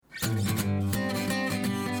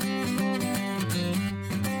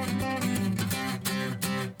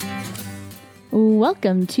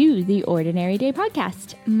Welcome to the Ordinary Day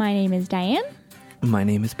Podcast. My name is Diane. My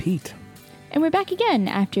name is Pete. And we're back again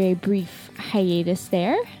after a brief hiatus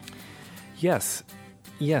there. Yes.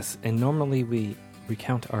 And normally we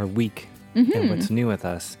recount our week and what's new with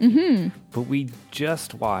us. But we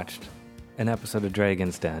just watched an episode of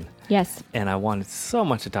Dragon's Den. Yes. And I wanted so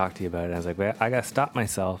much to talk to you about it. I was like, wait, I got to stop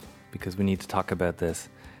myself because we need to talk about this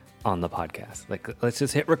on the podcast. Like, let's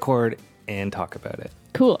just hit record and talk about it.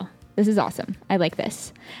 Cool. This is awesome. I like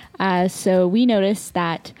this. So we noticed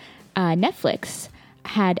that Netflix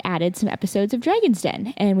had added some episodes of Dragon's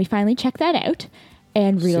Den, and we finally checked that out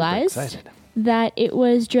and realized that it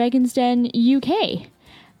was Dragon's Den UK.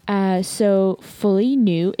 So fully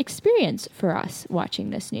new experience for us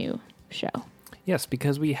watching this new show. Yes,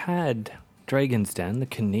 because we had Dragon's Den, the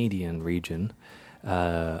Canadian region,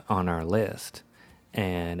 on our list,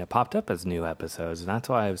 and it popped up as new episodes, and that's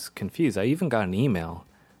why I was confused. I even got an email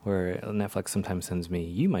where Netflix sometimes sends me,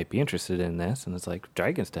 you might be interested in this, and it's like,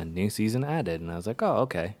 Dragon's Den, new season added, and I was like, oh,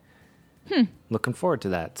 okay. Looking forward to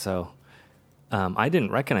that. So I didn't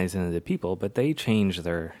recognize any of the people, but they change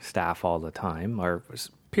their staff all the time, or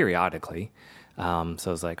periodically. So I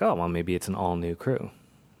was like, oh, well, maybe it's an all-new crew.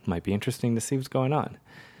 Might be interesting to see what's going on.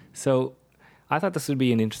 So I thought this would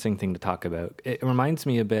be an interesting thing to talk about. It reminds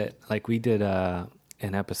me a bit, like we did an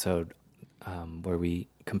episode where we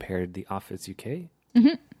compared The Office UK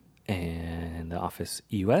and The Office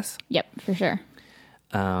US. Yep, for sure.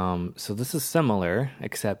 So this is similar,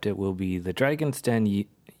 except it will be the Dragon's Den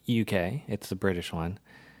UK. It's the British one.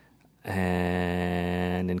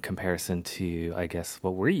 And in comparison to, I guess,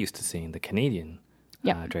 what we're used to seeing, the Canadian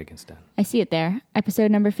Dragon's Den. I see it there.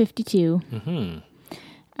 Episode number 52.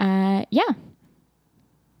 Yeah.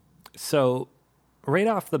 So right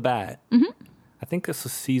off the bat, I think this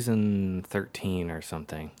was season 13 or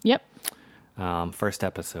something. Yep. First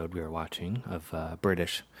episode we were watching of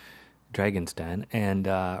British Dragon's Den. And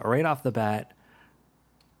right off the bat,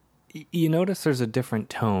 you notice there's a different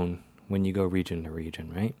tone when you go region to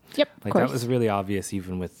region, right? Yep, like that was really obvious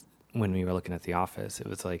even with when we were looking at The Office. It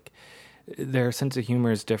was like their sense of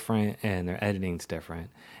humor is different and their editing's different.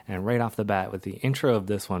 And right off the bat with the intro of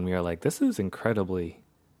this one, we were like, this is incredibly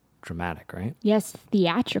dramatic, right? Yes,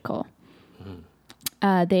 theatrical.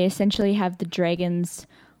 They essentially have the dragons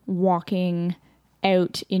walking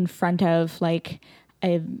out in front of like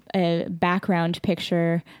a background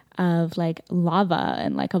picture of like lava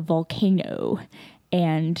and like a volcano,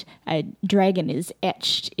 and a dragon is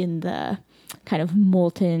etched in the kind of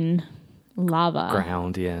molten lava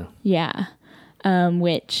ground. Yeah.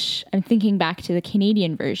 Which I'm thinking back to the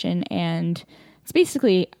Canadian version, and it's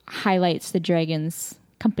basically highlights the dragons'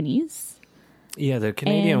 companies. Yeah, the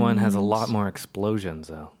Canadian one has a lot more explosions,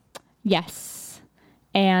 though. Yes.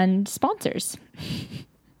 And sponsors.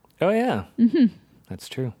 Oh, yeah. That's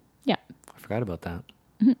true. Yeah. I forgot about that.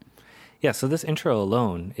 Yeah, so this intro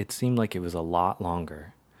alone, it seemed like it was a lot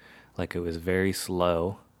longer. Like it was very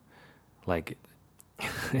slow. Like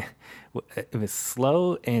it was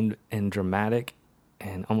slow and dramatic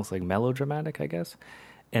and almost like melodramatic, I guess.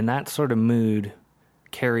 And that sort of mood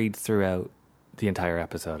carried throughout the entire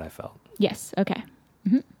episode, I felt. Yes. Okay.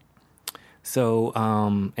 So,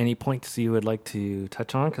 any points you would like to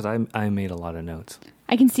touch on? Because I made a lot of notes.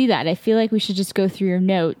 I can see that. I feel like we should just go through your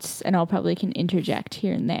notes, and I'll probably can interject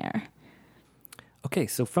here and there. Okay,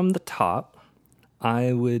 so from the top,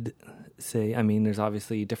 I would say, I mean, there's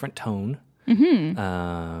obviously a different tone.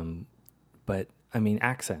 But, I mean,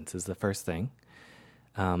 accents is the first thing.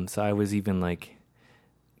 So I was even, like,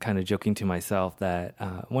 kind of joking to myself that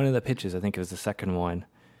one of the pitches, I think it was the second one,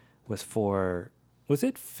 was for, was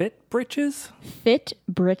it Fit Britches? Fit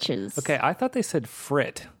Britches. Okay, I thought they said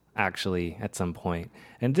Frit, actually, at some point.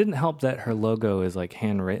 And it didn't help that her logo is, like,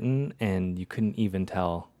 handwritten, and you couldn't even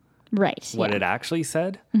tell what it actually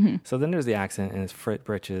said. So then there's the accent, and it's Frit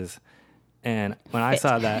Britches. And when I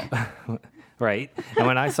saw that, right, and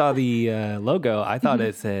when I saw the logo, I thought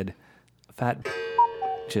it said Fat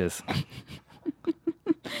Britches.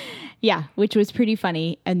 Yeah, which was pretty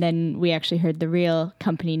funny. And then we actually heard the real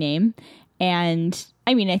company name. And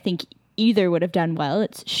I mean, I think either would have done well.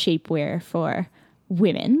 It's shapewear for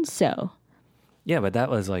women, so. Yeah, but that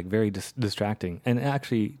was like very distracting. And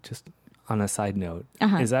actually, just on a side note,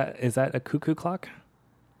 is that a cuckoo clock?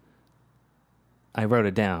 I wrote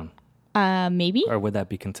it down. Maybe. Or would that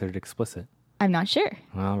be considered explicit? I'm not sure.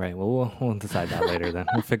 All right. Well, we'll decide that later then.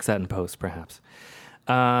 We'll fix that in post, perhaps.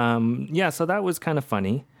 Yeah, so that was kind of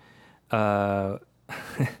funny. In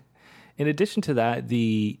addition to that,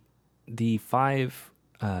 the five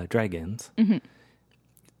dragons,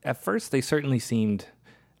 at first they certainly seemed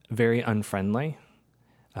very unfriendly.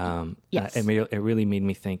 Yes. It really made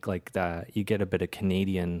me think like that. You get a bit of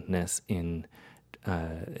Canadianness in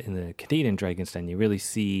the Canadian Dragon's Den. You really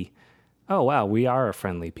see, oh wow, we are a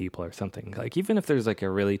friendly people or something. Like even if there's like a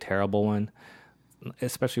really terrible one,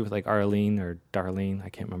 especially with like Arlene or Darlene, I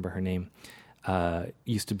can't remember her name,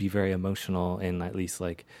 used to be very emotional and at least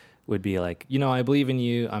like would be like, I believe in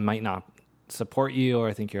you. I might not support you or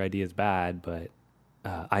I think your idea is bad, but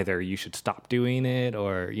either you should stop doing it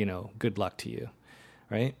or, good luck to you.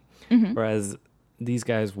 Right? Mm-hmm. Whereas these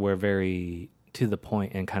guys were very to the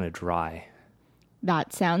point and kind of dry.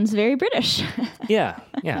 That sounds very British. Yeah,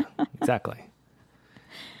 exactly.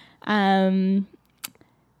 Oh,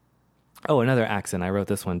 another accent. I wrote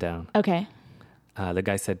this one down. Okay. The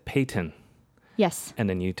guy said patent. Yes. And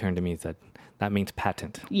then you turned to me and said, that means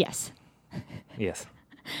patent. Yes. Yes.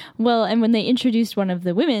 Well, and when they introduced one of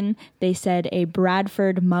the women, they said a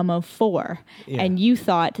Bradford Mama 4. Yeah. And you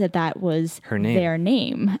thought that was her name. Their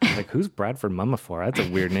name. Like, who's Bradford Mama 4? That's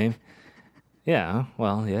a weird name. Yeah,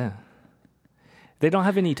 well, yeah. They don't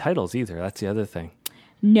have any titles either. That's the other thing.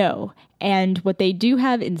 No. And what they do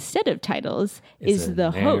have instead of titles is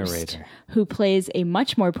the host, who plays a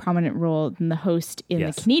much more prominent role than the host in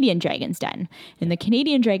the Canadian Dragon's Den. In the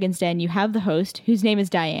Canadian Dragon's Den, you have the host, whose name is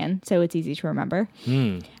Diane, so it's easy to remember.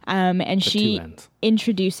 And she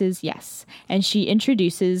introduces,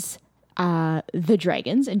 the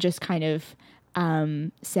dragons and just kind of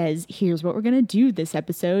says, here's what we're going to do this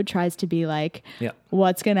episode, tries to be like,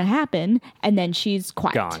 what's going to happen? And then she's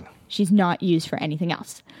quiet. Gone. She's not used for anything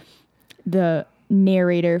else. The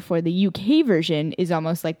narrator for the UK version is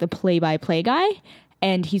almost like the play-by-play guy,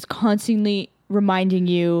 and he's constantly reminding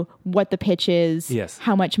you what the pitch is,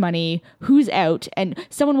 how much money, who's out, and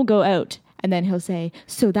someone will go out, and then he'll say,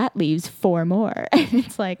 so that leaves 4 more. And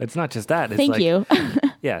it's like... It's not just that. It's thank you.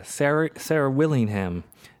 Sarah Willingham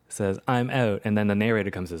says, I'm out, and then the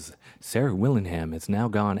narrator comes and says, Sarah Willingham is now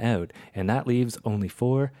gone out, and that leaves only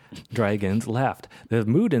 4 dragons left. The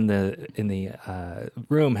mood in the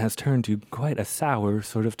room has turned to quite a sour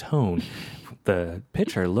sort of tone. The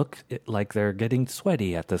pitcher looks like they're getting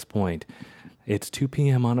sweaty at this point. It's 2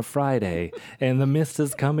 p.m. on a Friday, and the mist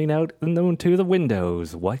is coming out into the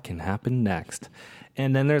windows. What can happen next?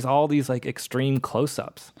 And then there's all these like extreme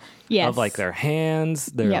close-ups of like their hands.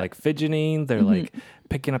 They're like fidgeting. They're like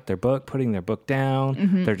picking up their book, putting their book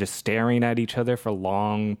down. They're just staring at each other for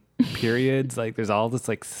long periods. Like there's all this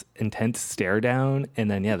like intense stare down. And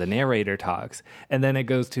then, the narrator talks. And then it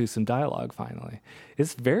goes to some dialogue finally.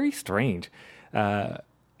 It's very strange.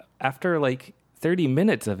 After like 30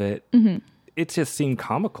 minutes of it, it just seemed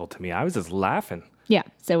comical to me. I was just laughing. Yeah,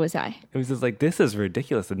 so was I. It was just like, this is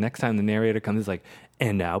ridiculous. The next time the narrator comes, it's like,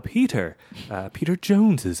 and now Peter. Peter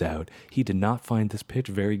Jones is out. He did not find this pitch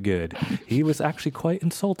very good. He was actually quite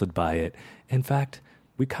insulted by it. In fact,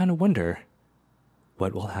 we kind of wonder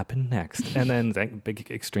what will happen next. And then like, big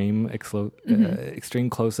extreme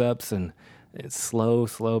close-ups and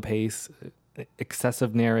slow pace,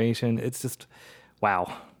 excessive narration. It's just,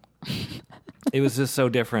 wow. It was just so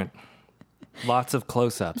different. Lots of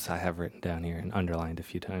close-ups I have written down here and underlined a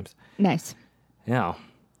few times. Nice. Yeah.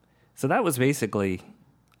 So that was basically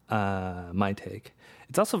my take.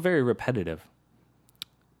 It's also very repetitive.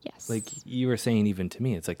 Yes. Like you were saying even to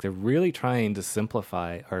me, it's like they're really trying to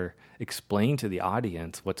simplify or explain to the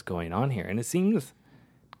audience what's going on here. And it seems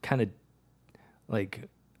kind of like,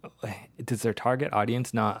 does their target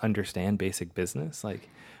audience not understand basic business? Like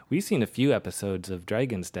we've seen a few episodes of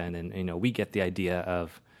Dragon's Den and, we get the idea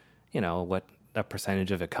of, what a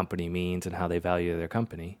percentage of a company means and how they value their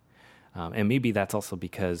company. And maybe that's also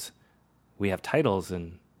because we have titles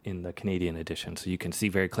in the Canadian edition, so you can see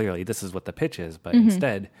very clearly this is what the pitch is. But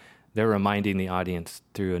instead, they're reminding the audience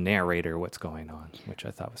through a narrator what's going on, which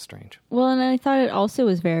I thought was strange. Well, and I thought it also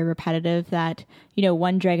was very repetitive that,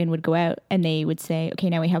 one dragon would go out and they would say, okay,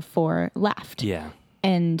 now we have 4 left. Yeah.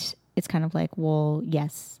 And it's kind of like, well,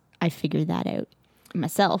 yes, I figured that out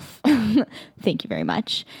myself. Thank you very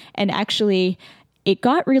much. And actually, it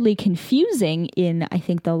got really confusing in, I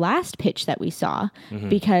think, the last pitch that we saw,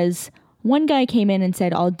 because one guy came in and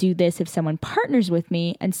said, I'll do this if someone partners with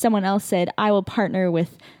me. And someone else said, I will partner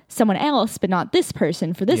with someone else, but not this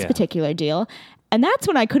person for this particular deal. And that's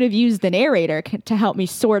when I could have used the narrator to help me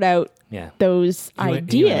sort out those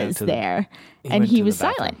ideas there. And he was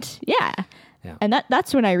silent. Yeah. And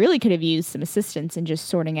that's when I really could have used some assistance in just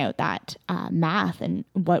sorting out that math and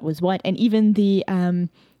what was what. And even the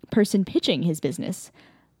person pitching his business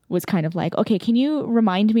was kind of like, okay, can you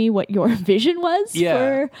remind me what your vision was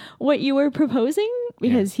for what you were proposing?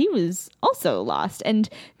 because he was also lost. And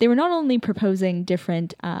they were not only proposing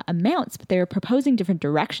different amounts, but they were proposing different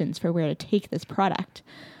directions for where to take this product.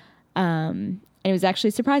 And it was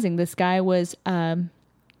actually surprising. This guy was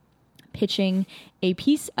pitching a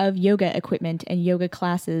piece of yoga equipment and yoga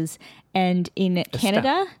classes. And in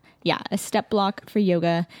Canada, a step block for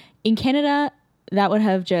yoga. In Canada, that would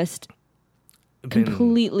have just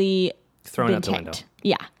completely thrown out the window.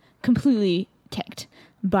 Yeah, completely ticked.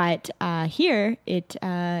 But here, in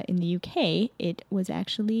the UK, it was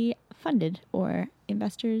actually funded, or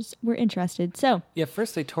investors were interested. So yeah,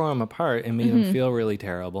 first they tore them apart and made them feel really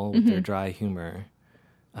terrible with their dry humor.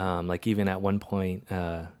 Like even at one point,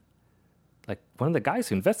 like one of the guys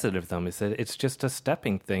who invested in them said it's just a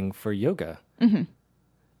stepping thing for yoga.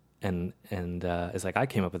 And it's like, I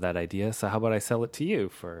came up with that idea, so how about I sell it to you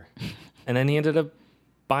for? And then he ended up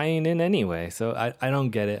buying in anyway. So I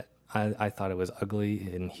don't get it. I thought it was ugly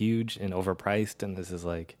and huge and overpriced, and this is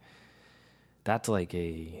like, that's like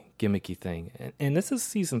a gimmicky thing. And this is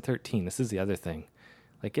season 13. This is the other thing.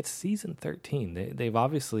 Like, it's season 13. They've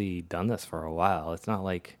obviously done this for a while. It's not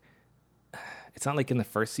like in the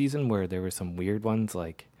first season where there were some weird ones.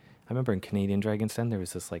 Like, I remember in Canadian Dragon's Den, there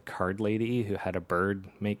was this like card lady who had a bird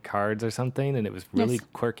make cards or something, and it was really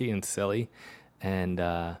quirky and silly. And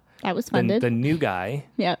that was funded. The new guy,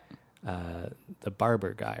 yep, the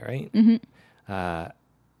barber guy, right?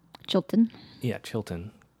 Chilton. Yeah,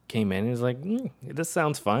 Chilton came in and was like, "This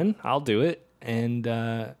sounds fun. I'll do it." And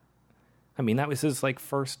I mean, that was his like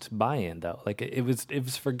first buy-in, though. Like it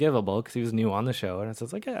was forgivable because he was new on the show, and I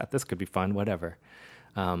was like, "Yeah, this could be fun, whatever."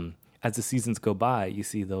 As the seasons go by, you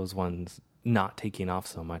see those ones not taking off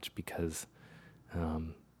so much because, I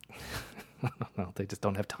don't know, they just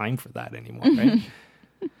don't have time for that anymore,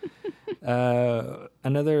 right?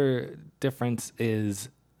 Another difference is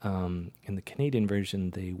in the Canadian version,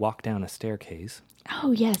 they walk down a staircase.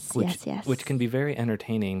 Oh, yes, yes. Which can be very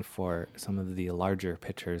entertaining for some of the larger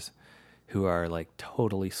pitchers who are like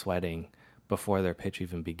totally sweating before their pitch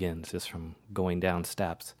even begins, just from going down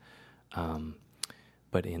steps.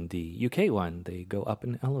 But in the UK one, they go up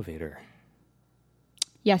an elevator.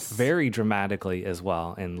 Yes. Very dramatically as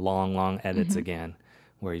well, and long edits again,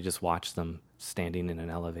 where you just watch them standing in an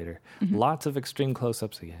elevator. Lots of extreme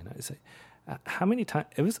close-ups again. I say, how many times?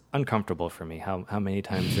 It was uncomfortable for me how many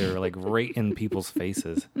times they were like right in people's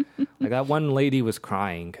faces. Like that one lady was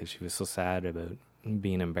crying because she was so sad about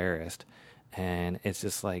being embarrassed. And it's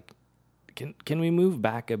just like, can we move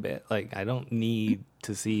back a bit? Like, I don't need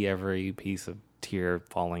to see every piece of tear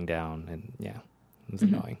falling down. And yeah, it's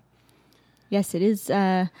annoying. Yes, it is.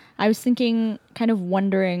 I was thinking, kind of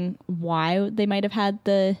wondering why they might have had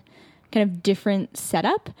the kind of different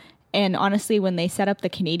setup. And honestly, when they set up the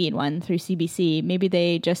Canadian one through CBC, maybe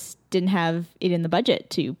they just didn't have it in the budget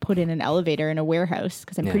to put in an elevator in a warehouse,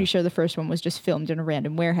 because I'm pretty sure the first one was just filmed in a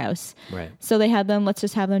random warehouse. Right. So they had them, let's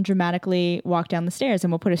just have them dramatically walk down the stairs,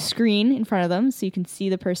 and we'll put a screen in front of them so you can see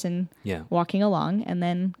the person walking along and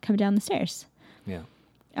then come down the stairs. Yeah.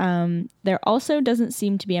 There also doesn't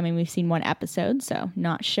seem to be, I mean, we've seen one episode, so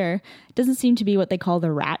not sure. It doesn't seem to be what they call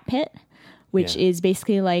the rat pit, which is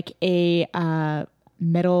basically like a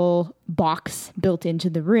metal box built into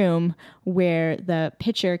the room where the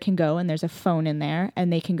pitcher can go, and there's a phone in there,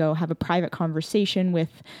 and they can go have a private conversation with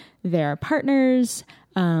their partners,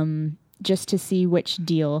 just to see which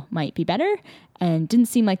deal might be better. And didn't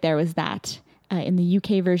seem like there was that. In the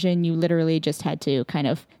UK version, you literally just had to kind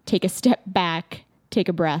of take a step back, take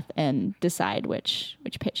a breath, and decide which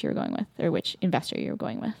pitch you were going with, or which investor you were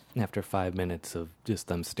going with. After 5 minutes of just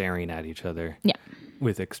them staring at each other. Yeah.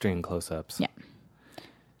 With extreme close-ups. Yeah.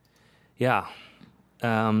 Yeah.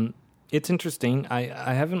 It's interesting.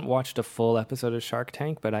 I haven't watched a full episode of Shark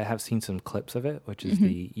Tank, but I have seen some clips of it, which is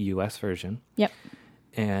the US version. Yep.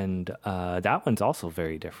 And that one's also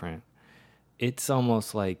very different. It's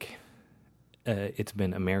almost like it's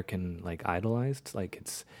been American like idolized. Like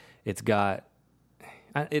it's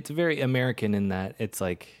very American in that it's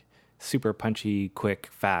like super punchy, quick,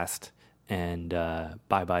 fast, and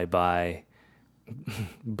bye,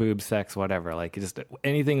 boob, sex, whatever. Like just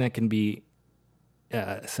anything that can be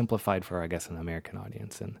simplified for, I guess, an American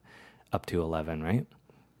audience, and up to 11, right?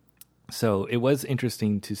 So it was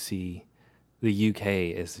interesting to see the UK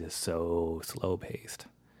is just so slow paced.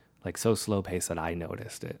 Like so slow paced that I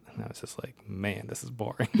noticed it. And I was just like, man, this is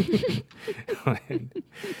boring.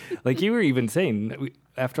 Like you were even saying,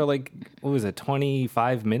 after like, what was it,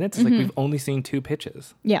 25 minutes? Like we've only seen 2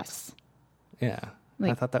 pitches. Yes. Yeah.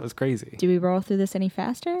 Like, I thought that was crazy. Do we roll through this any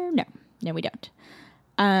faster? No, we don't.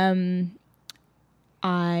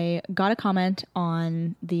 I got a comment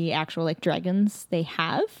on the actual like dragons they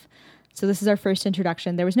have. So this is our first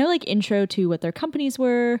introduction. There was no like intro to what their companies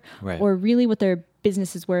were Right. or really what their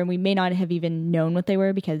businesses were. And we may not have even known what they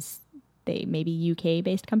were because they may be UK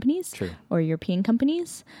based companies True. or European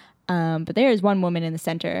companies. But there is one woman in the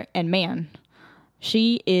center, and man,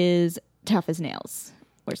 she is tough as nails,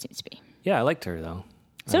 or seems to be. Yeah, I liked her though.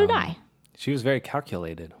 So did I. She was very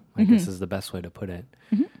calculated, I guess is the best way to put it.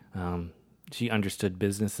 She understood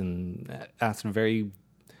business and asked very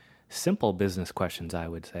simple business questions, I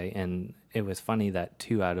would say. And it was funny that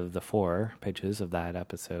 2 out of the 4 pitches of that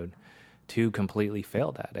episode, 2 completely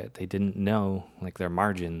failed at it. They didn't know like their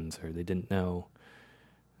margins, or they didn't know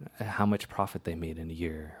how much profit they made in a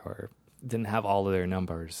year, or didn't have all of their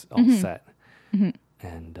numbers all set.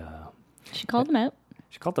 And She called them out.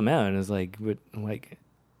 she called them out and was like,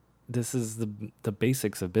 this is the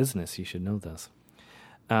basics of business. You should know this.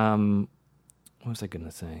 What was I going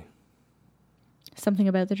to say? Something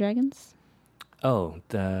about the dragons? Oh,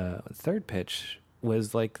 the third pitch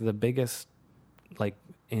was like the biggest, like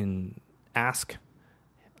the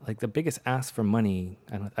biggest ask for money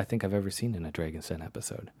I think I've ever seen in a Dragon's Den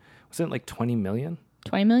episode. Wasn't it like 20 million?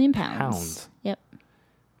 20 million pounds. Pounds. Yep.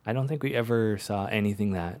 I don't think we ever saw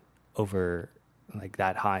anything that over like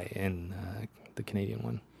that high in the Canadian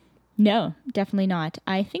one. No, definitely not.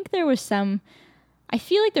 I think there was I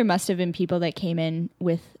feel like there must have been people that came in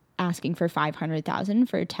with asking for 500,000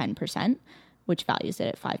 for 10%, which values it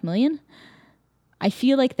at 5 million. I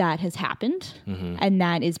feel like that has happened, and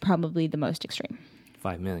that is probably the most extreme.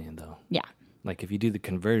 5 million though. Yeah. Like if you do the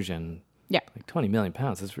conversion, Yeah. like 20 million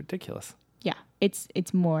pounds is ridiculous. Yeah.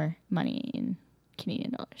 It's more money in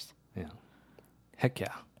Canadian dollars. Yeah. Heck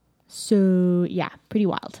yeah. So, yeah, pretty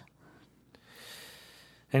wild.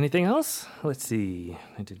 Anything else? Let's see.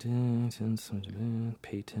 Peyton.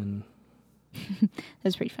 That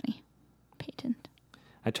was pretty funny. Peyton.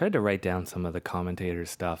 I tried to write down some of the commentator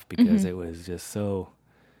stuff because it was just so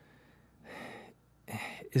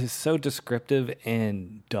descriptive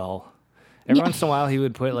and dull. Every once in a while he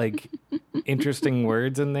would put like interesting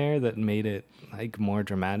words in there that made it like more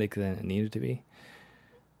dramatic than it needed to be.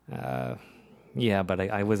 Yeah, but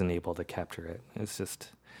I wasn't able to capture it. It's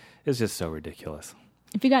just so ridiculous.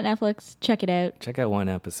 If you got Netflix, check it out. Check out one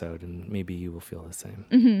episode and maybe you will feel the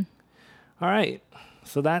same. All right.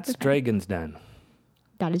 So that's Dragon's Den.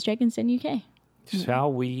 That is Dragon's Den UK.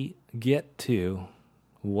 Shall we get to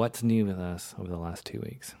what's new with us over the last 2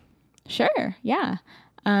 weeks? Sure, yeah.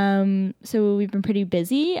 So we've been pretty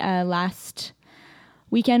busy. Last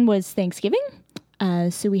weekend was Thanksgiving.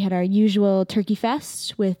 So we had our usual turkey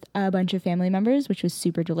fest with a bunch of family members, which was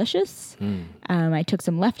super delicious. I took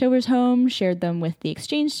some leftovers home, shared them with the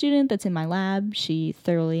exchange student that's in my lab. She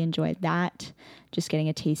thoroughly enjoyed that, just getting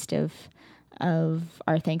a taste of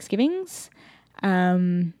our Thanksgivings.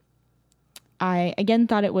 I again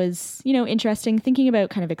thought it was, interesting thinking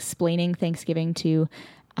about kind of explaining Thanksgiving to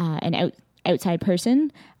an outside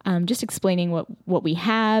person, just explaining what we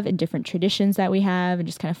have and different traditions that we have and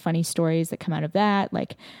just kind of funny stories that come out of that.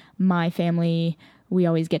 Like my family, we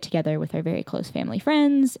always get together with our very close family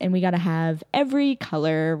friends and we got to have every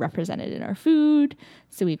color represented in our food.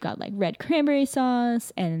 So we've got like red cranberry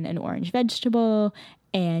sauce and an orange vegetable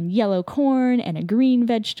and yellow corn and a green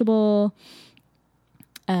vegetable.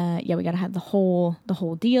 We got to have the whole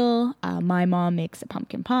deal. My mom makes a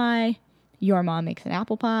pumpkin pie. Your mom makes an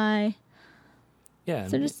apple pie. Yeah.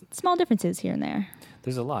 So just small differences here and there.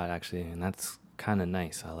 There's a lot actually, and that's kind of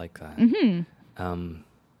nice. I like that.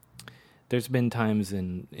 There's been times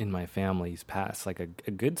in my family's past, like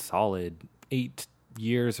a good solid 8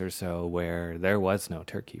 years or so, where there was no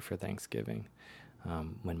turkey for Thanksgiving.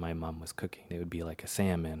 When my mom was cooking, it would be like a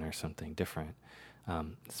salmon or something different,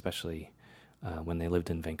 especially when they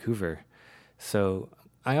lived in Vancouver. So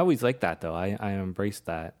I always liked that, though. I embraced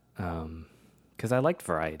that because I liked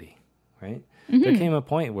variety, right? There came a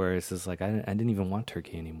point where it's just like I didn't even want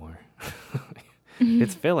turkey anymore.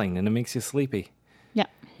 It's filling and it makes you sleepy. Yeah.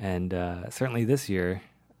 And certainly this year,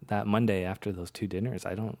 that Monday after those 2 dinners,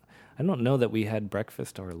 I don't know that we had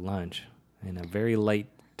breakfast or lunch, and a very light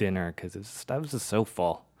dinner because I was just so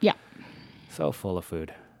full. Yeah. So full of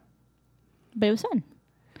food. But it was fun.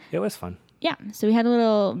 It was fun. Yeah, so we had a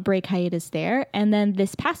little break hiatus there. And then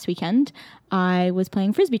this past weekend, I was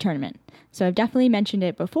playing Frisbee tournament. So I've definitely mentioned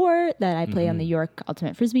it before that I play on the York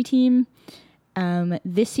Ultimate Frisbee team.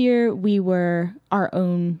 This year, we were our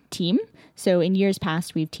own team. So in years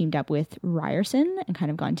past, we've teamed up with Ryerson and kind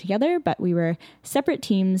of gone together, but we were separate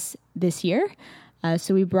teams this year.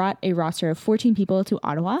 So we brought a roster of 14 people to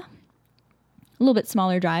Ottawa. A little bit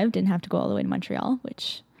smaller drive, didn't have to go all the way to Montreal,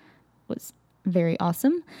 which was very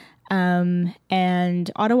awesome.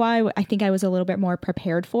 And Ottawa, I think I was a little bit more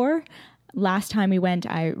prepared for. Last time we went,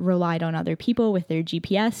 I relied on other people with their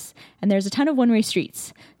GPS, and there's a ton of one-way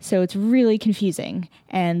streets, so it's really confusing.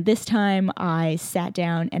 And this time I sat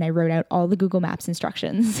down and I wrote out all the Google Maps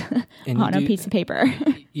instructions on a piece of paper.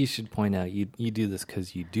 You should point out you do this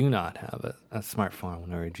because you do not have a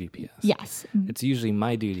smartphone or a GPS. Yes. It's usually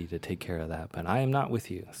my duty to take care of that, but I am not with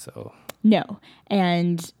you, so... No.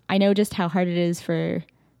 And I know just how hard it is for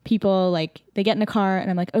people. Like, they get in a car and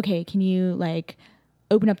I'm like, okay, can you like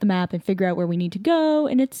open up the map and figure out where we need to go?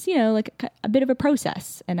 And it's, you know, like a bit of a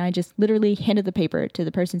process. And I just literally handed the paper to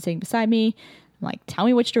the person sitting beside me. I'm like, tell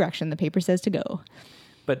me which direction the paper says to go.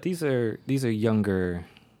 But these are younger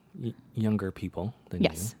people than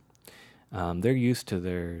Yes. you. They're used to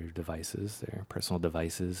their devices, their personal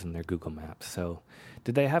devices, and their Google Maps. So,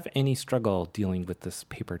 did they have any struggle dealing with this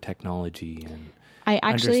paper technology and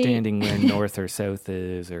understanding where north or south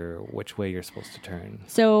is, or which way you're supposed to turn?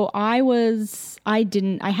 So I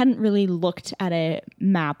hadn't really looked at a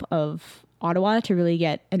map of Ottawa to really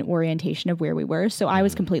get an orientation of where we were. So I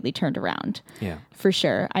was completely turned around. Yeah, for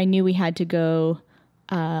sure. I knew we had to go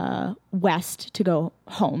west to go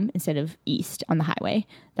home instead of east on the highway.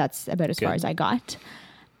 That's about as far as I got.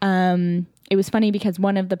 It was funny because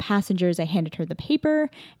one of the passengers, I handed her the paper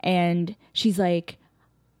and she's like,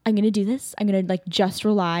 I'm going to do this. I'm going to like just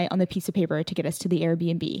rely on the piece of paper to get us to the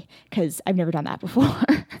Airbnb because I've never done that before.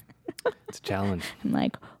 It's a challenge. I'm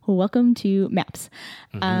like, welcome to Maps.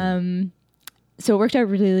 Mm-hmm. So it worked out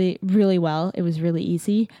really, really well. It was really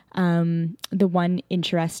easy. The one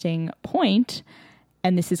interesting point,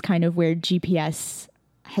 and this is kind of where GPS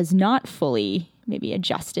has not fully maybe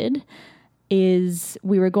adjusted, is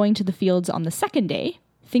we were going to the fields on the second day,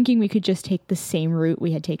 thinking we could just take the same route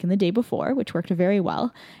we had taken the day before, which worked very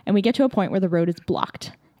well. And we get to a point where the road is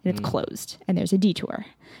blocked and it's closed and there's a detour.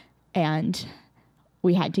 And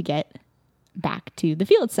we had to get back to the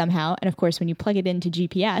field somehow. And of course, when you plug it into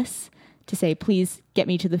GPS to say, please get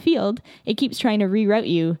me to the field, it keeps trying to reroute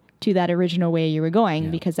you to that original way you were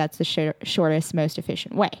going because that's the shortest, most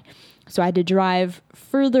efficient way. So I had to drive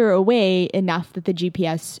further away enough that the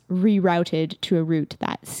GPS rerouted to a route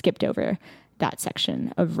that skipped over that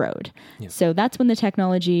section of road. Yeah. So that's when the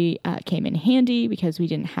technology came in handy because we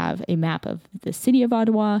didn't have a map of the city of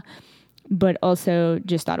Ottawa, but also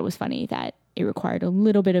just thought it was funny that it required a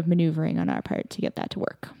little bit of maneuvering on our part to get that to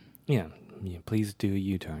work. Yeah. Please do a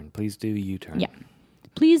U-turn. Please do a U-turn. Yeah.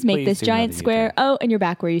 Please make this giant square. U-turn. Oh, and you're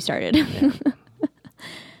back where you started. Yeah.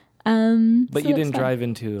 But you didn't drive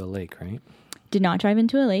into a lake, right? Did not drive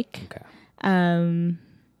into a lake. Okay.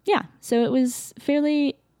 Yeah. So it was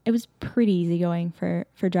pretty easy going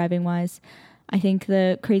for driving wise. I think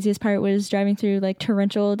the craziest part was driving through like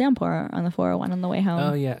torrential downpour on the 401 on the way home.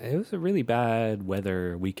 Oh yeah, it was a really bad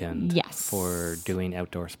weather weekend. Yes. For doing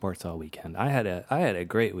outdoor sports all weekend. I had a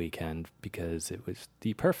great weekend because it was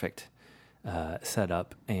the perfect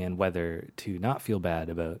setup and weather to not feel bad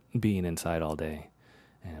about being inside all day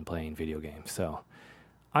and playing video games. So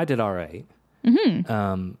I did all right.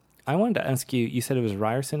 Mm-hmm. I wanted to ask you. You said it was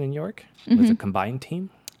Ryerson and York. Mm-hmm. Was it a combined team?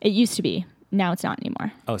 It used to be. Now it's not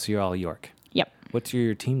anymore. Oh, so you're all York. Yep. What's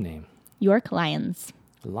your team name? York Lions.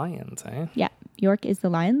 Lions, eh? Yeah. York is the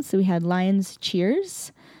Lions. So we had Lions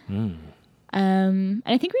cheers. And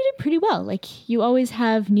I think we did pretty well. Like, you always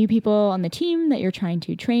have new people on the team that you're trying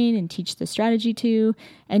to train and teach the strategy to.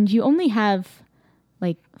 And you only have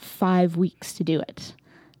like 5 weeks to do it,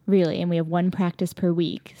 really. And we have 1 practice per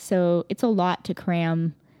week. So it's a lot to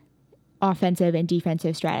cram offensive and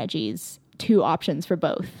defensive strategies, 2 options for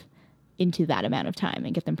both, into that amount of time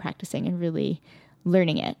and get them practicing and really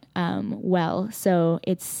learning it well. So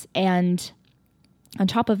and on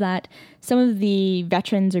top of that, some of the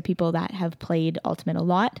veterans or people that have played Ultimate a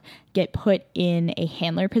lot get put in a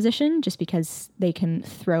handler position just because they can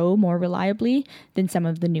throw more reliably than some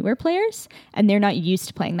of the newer players, and they're not used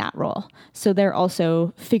to playing that role. So they're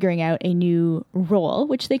also figuring out a new role,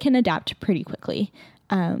 which they can adapt pretty quickly.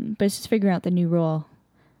 But it's just figuring out the new role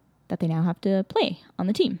that they now have to play on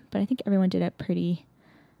the team. But I think everyone did a pretty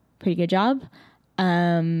good job.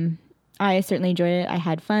 I certainly enjoyed it. I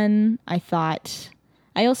had fun.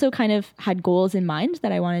 I also kind of had goals in mind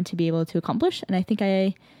that I wanted to be able to accomplish, and I think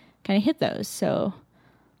I kind of hit those. So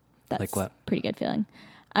that's like what? Pretty good feeling.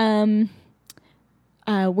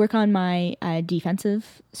 Work on my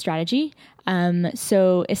defensive strategy.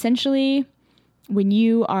 So essentially, when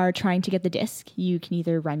you are trying to get the disc, you can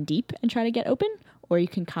either run deep and try to get open, or you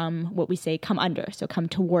can come under. So come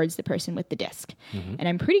towards the person with the disc. Mm-hmm. And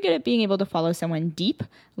I'm pretty good at being able to follow someone deep,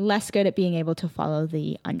 less good at being able to follow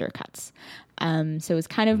the undercuts. So it's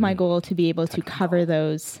kind of my goal to be able to cover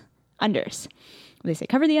those unders. They say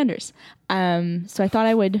cover the unders. So I thought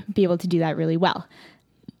I would be able to do that really well.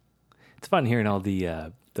 It's fun hearing all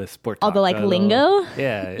the sport All talk, the like lingo.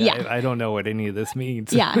 Yeah. I don't know what any of this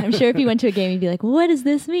means. Yeah, I'm sure if you went to a game, you'd be like, "What does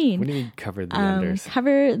this mean?" What do you mean cover the unders?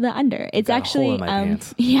 Cover the under. It's Got a actually hole in my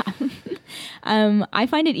pants. yeah. I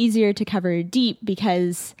find it easier to cover deep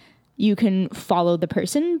because you can follow the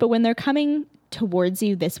person, but when they're coming towards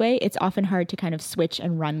you this way, it's often hard to kind of switch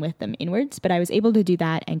and run with them inwards. But I was able to do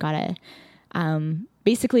that and got a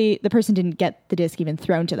basically the person didn't get the disc even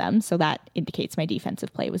thrown to them, so that indicates my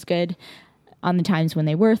defensive play was good. On the times when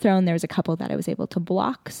they were thrown, there was a couple that I was able to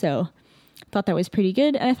block, so I thought that was pretty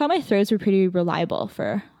good. And I thought my throws were pretty reliable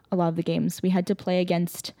for a lot of the games. We had to play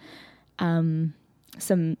against some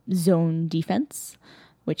zone defense,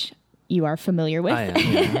 which you are familiar with. I am.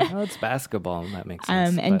 Yeah. Well, it's basketball. That makes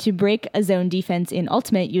sense. And to break a zone defense in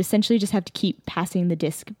Ultimate, you essentially just have to keep passing the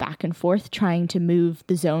disc back and forth, trying to move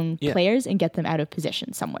the zone players and get them out of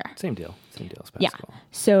position somewhere. Same deal as basketball. Yeah.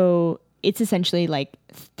 So it's essentially like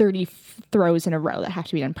 30 throws in a row that have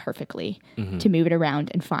to be done perfectly to move it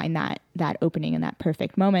around and find that opening and that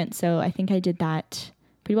perfect moment. So I think I did that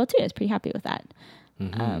pretty well too. I was pretty happy with that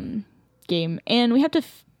game. And we have to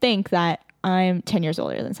think that I'm 10 years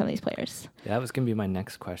older than some of these players. Yeah, that was going to be my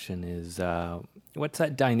next question is, what's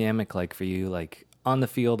that dynamic like for you? Like on the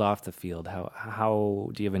field, off the field?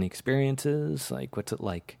 How do you have any experiences? Like what's it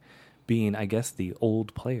like being, I guess, the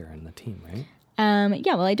old player in the team, right?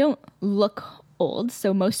 Yeah, well, I don't look old,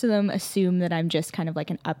 so most of them assume that I'm just kind of like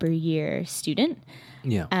an upper year student.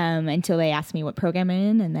 Yeah. Until they ask me what program I'm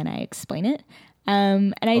in, and then I explain it.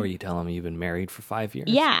 Or you tell them you've been married for 5 years.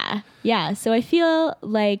 Yeah. So I feel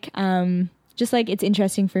like just like it's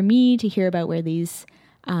interesting for me to hear about where these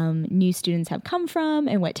new students have come from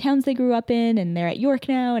and what towns they grew up in, and they're at York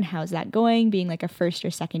now, and how's that going, being like a first or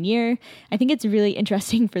second year. I think it's really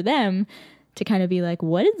interesting for them to kind of be like,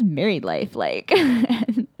 what is married life like?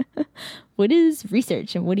 What is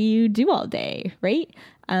research and what do you do all day, right?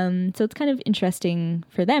 So it's kind of interesting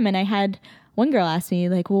for them. And I had one girl ask me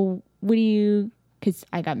like, well, what do you, because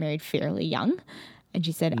I got married fairly young. And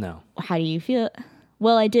she said, no. How do you feel?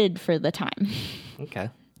 Well, I did for the time. Okay.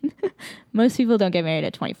 Most people don't get married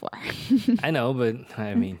at 24. I know, but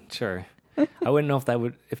I mean, sure. I wouldn't know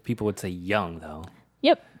if people would say young though.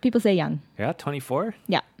 Yep. People say young. You're at 24?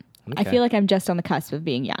 Yeah. Okay. I feel like I'm just on the cusp of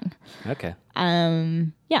being young. Okay.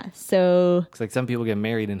 Yeah, so It's like some people get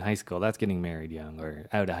married in high school. That's getting married young, or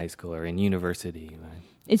out of high school, or in university. Right?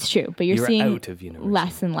 it's true, but you're seeing out of university.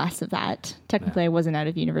 less and less of that. Technically, I wasn't out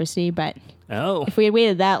of university, but if Oh, we had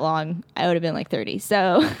waited that long, I would have been like 30.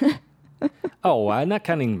 So I'm not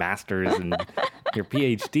counting masters and your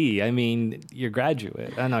PhD. I mean, your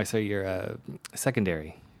graduate. Oh no, so you're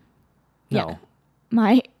secondary. No, Yeah.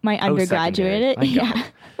 my undergraduate. Post-secondary.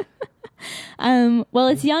 Yeah. Well,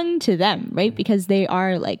 it's young to them, right? Because they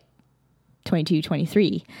are like 22,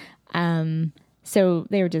 23. So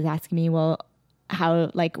they were just asking me, well,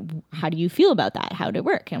 how do you feel about that? How did it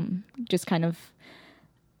work? And just kind of,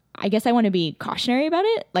 I guess I want to be cautionary about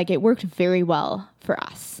it. Like, it worked very well for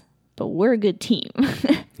us, but we're a good team.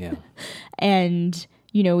 Yeah. And,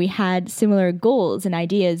 we had similar goals and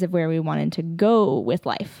ideas of where we wanted to go with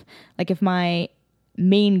life. Like, if my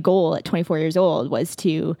main goal at 24 years old was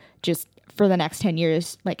to just, for the next 10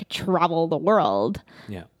 years, like, travel the world,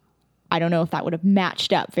 Yeah. I don't know if that would have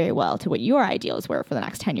matched up very well to what your ideals were for the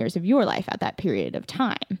next 10 years of your life at that period of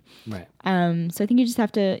time. Right. So I think you just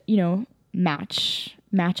have to,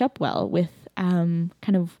 match up well with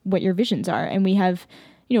kind of what your visions are. And we have,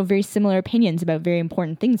 very similar opinions about very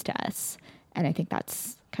important things to us. And I think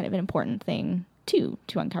that's kind of an important thing too,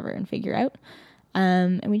 to uncover and figure out.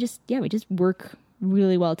 And we just work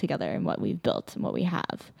really well together in what we've built and what we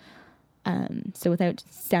have. So without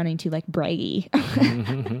sounding too like braggy,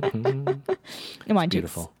 I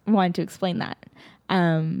wanted to explain that.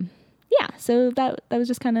 So that was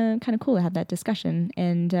just kind of cool to have that discussion.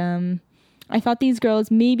 And I thought these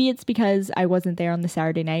girls, maybe it's because I wasn't there on the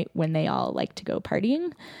Saturday night when they all like to go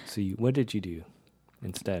partying. So what did you do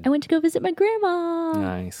instead? I went to go visit my grandma.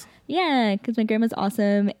 Nice. Yeah, because my grandma's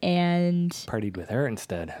awesome. And Partied with her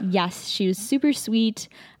instead. yes, she was super sweet.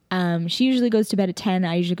 She usually goes to bed at 10.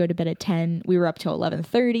 I usually go to bed at 10. We were up till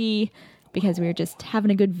 11:30 because we were just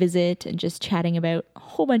having a good visit and just chatting about a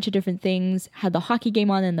whole bunch of different things. Had the hockey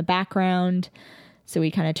game on in the background. So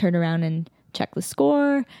we kind of turn around and check the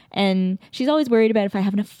score. And she's always worried about if I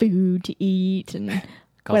have enough food to eat and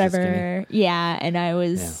whatever. Yeah. And I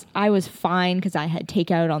was fine because I had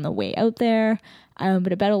takeout on the way out there.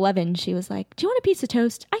 But about 11, she was like, do you want a piece of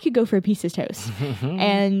toast? I could go for a piece of toast.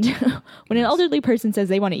 And when an elderly person says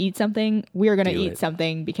they want to eat something, we're going to eat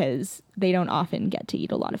something, because they don't often get to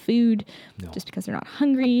eat a lot of food just because they're not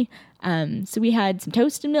hungry. So we had some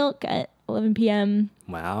toast and milk at 11 p.m.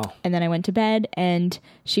 Wow. And then I went to bed, and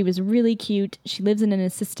she was really cute. She lives in an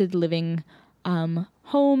assisted living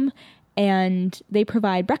home, and they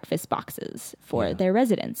provide breakfast boxes for their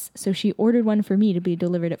residents. So she ordered one for me to be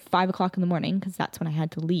delivered at 5 o'clock in the morning, because that's when I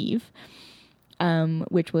had to leave,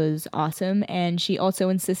 which was awesome. And she also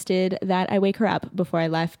insisted that I wake her up before I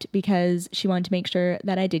left, because she wanted to make sure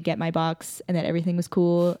that I did get my box and that everything was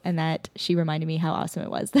cool, and that she reminded me how awesome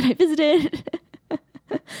it was that I visited.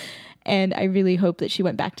 And I really hope that she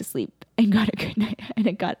went back to sleep and got a good night, and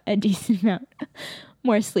it got a decent amount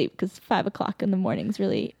more sleep, because 5 o'clock in the morning is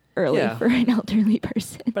really early for an elderly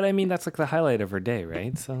person. But I mean, that's like the highlight of her day,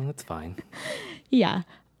 right? So that's fine. Yeah.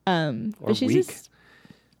 Or but she's week.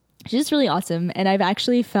 she's just really awesome. And I've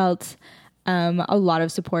actually felt a lot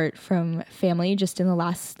of support from family just in the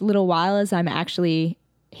last little while, as I'm actually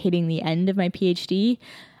hitting the end of my PhD.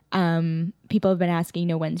 People have been asking,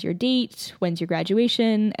 when's your date? When's your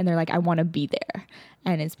graduation? And they're like, I want to be there.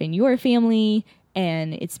 And it's been your family,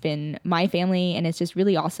 and it's been my family. And it's just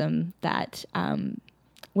really awesome that,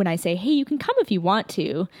 when I say, hey, you can come if you want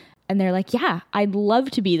to, and they're like, yeah, I'd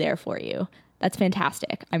love to be there for you. That's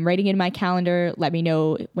fantastic. I'm writing in my calendar. Let me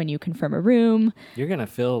know when you confirm a room. You're going to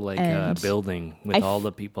fill like a building with all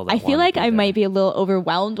the people that I feel like I there. might be a little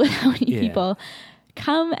overwhelmed with how many people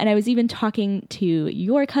come. And I was even talking to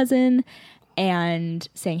your cousin and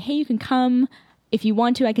saying, hey, you can come. If you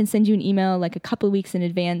want to, I can send you an email like a couple of weeks in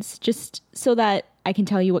advance, just so that I can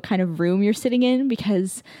tell you what kind of room you're sitting in,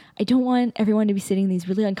 because I don't want everyone to be sitting in these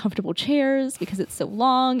really uncomfortable chairs because it's so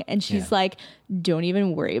long. And she's like, don't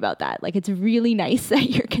even worry about that. Like, it's really nice that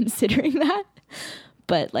you're considering that.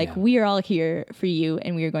 But like, we are all here for you,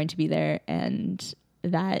 and we are going to be there. And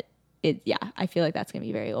that I feel like that's going to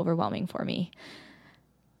be very overwhelming for me.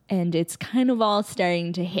 And it's kind of all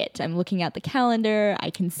starting to hit. I'm looking at the calendar. I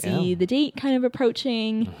can see the date kind of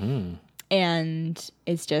approaching. Mm-hmm. And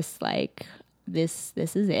it's just like, this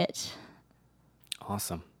is it.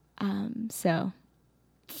 Awesome. So,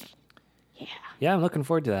 yeah. Yeah, I'm looking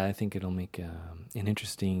forward to that. I think it'll make an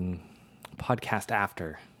interesting podcast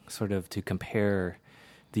after, sort of to compare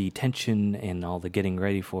the tension and all the getting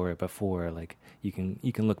ready for it before. Like, you can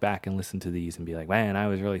look back and listen to these and be like, man, I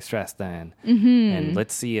was really stressed then. Mm-hmm. And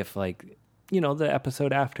let's see if, like, the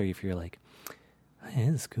episode after, if you're like, hey,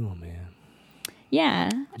 this is cool, man. Yeah.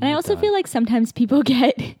 And I also feel like sometimes people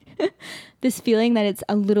get this feeling that it's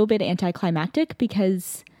a little bit anticlimactic,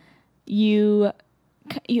 because you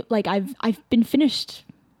like, I've been finished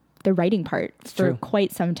the writing part for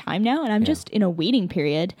quite some time now, and I'm just in a waiting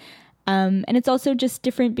period. And it's also just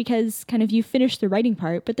different because kind of you finish the writing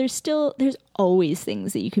part, but there's always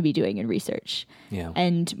things that you could be doing in research,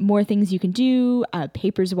 and more things you can do.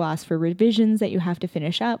 Papers will ask for revisions that you have to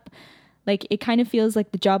finish up. Like, it kind of feels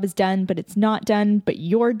like the job is done, but it's not done, but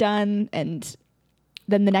you're done. And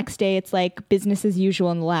then the next day it's like business as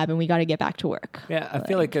usual in the lab, and we got to get back to work. Yeah. I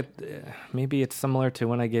feel like maybe it's similar to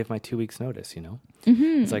when I gave my 2 weeks notice,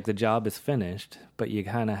 Mm-hmm. It's like the job is finished, but you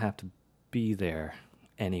kind of have to be there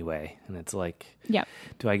anyway. And it's like,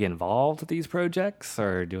 do I get involved with these projects,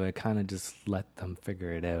 or do I kind of just let them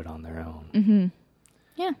figure it out on their own? Mm-hmm.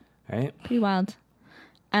 Yeah. Right? Pretty wild.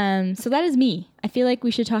 So that is me. I feel like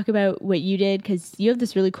we should talk about what you did, because you have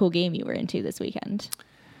this really cool game you were into this weekend.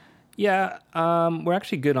 Yeah. We're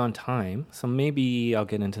actually good on time, so maybe I'll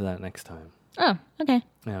get into that next time. Oh, okay.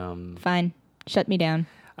 Fine. Shut me down.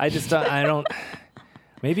 I don't...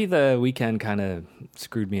 Maybe the weekend kind of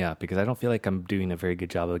screwed me up, because I don't feel like I'm doing a very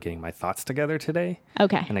good job of getting my thoughts together today.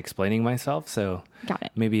 Okay. And explaining myself. So got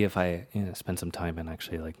it. Maybe if I spend some time and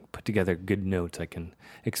actually like put together good notes, I can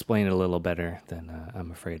explain it a little better than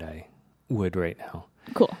I'm afraid I would right now.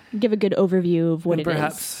 Cool. Give a good overview of what it is.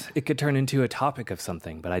 Perhaps it could turn into a topic of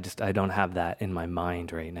something, but I don't have that in my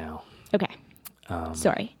mind right now. Okay.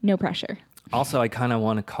 Sorry. No pressure. Also, I kind of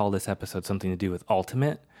want to call this episode something to do with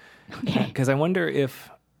Ultimate. Okay. Because I wonder if,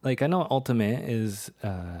 like, I know Ultimate is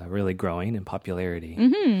really growing in popularity,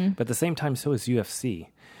 but at the same time, so is UFC.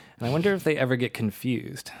 And I wonder if they ever get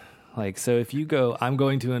confused. Like, so if you go, I'm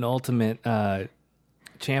going to an Ultimate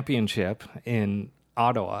championship in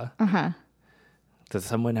Ottawa, does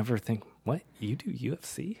someone ever think, what, you do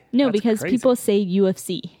UFC? No, That's because crazy. people say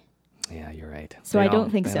UFC. Yeah, you're right. So I don't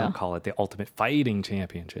think they so. Don't call it the Ultimate Fighting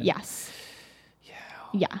Championship. Yes.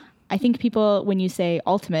 Yeah. I think people, when you say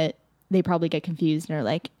Ultimate, they probably get confused and are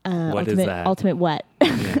like, what ultimate, is that? Ultimate what?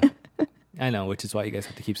 Yeah. I know, which is why you guys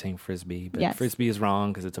have to keep saying Frisbee. But Yes. Frisbee is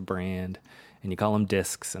wrong because it's a brand. And you call them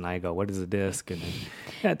discs. And I go, what is a disc? And then,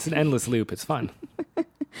 yeah, it's an endless loop. It's fun.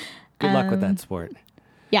 Good luck with that sport.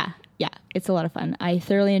 Yeah. It's a lot of fun. I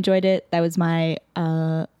thoroughly enjoyed it. That was my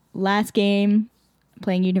last game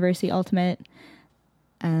playing University Ultimate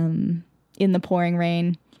in the pouring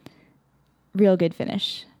rain. Real good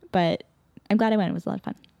finish. But I'm glad I went. It was a lot of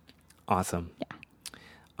fun. Awesome. Yeah.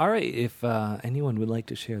 All right. If anyone would like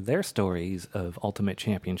to share their stories of Ultimate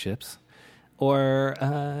Championships or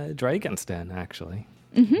Dragon's Den, actually.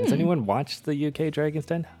 Has anyone watched the UK Dragon's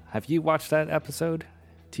Den? Have you watched that episode?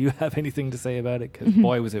 Do you have anything to say about it? Because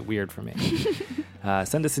boy, was it weird for me.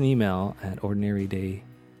 Send us an email at ordinaryday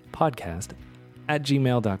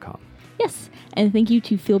podcast@gmail.com. Yes. And thank you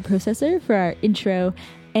to Field Processor for our intro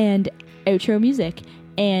and outro music.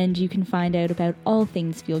 And you can find out about all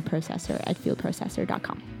things Field Processor at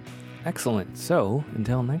fieldprocessor.com. Excellent. So,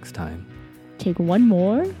 until next time, Take one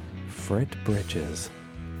more frit britches.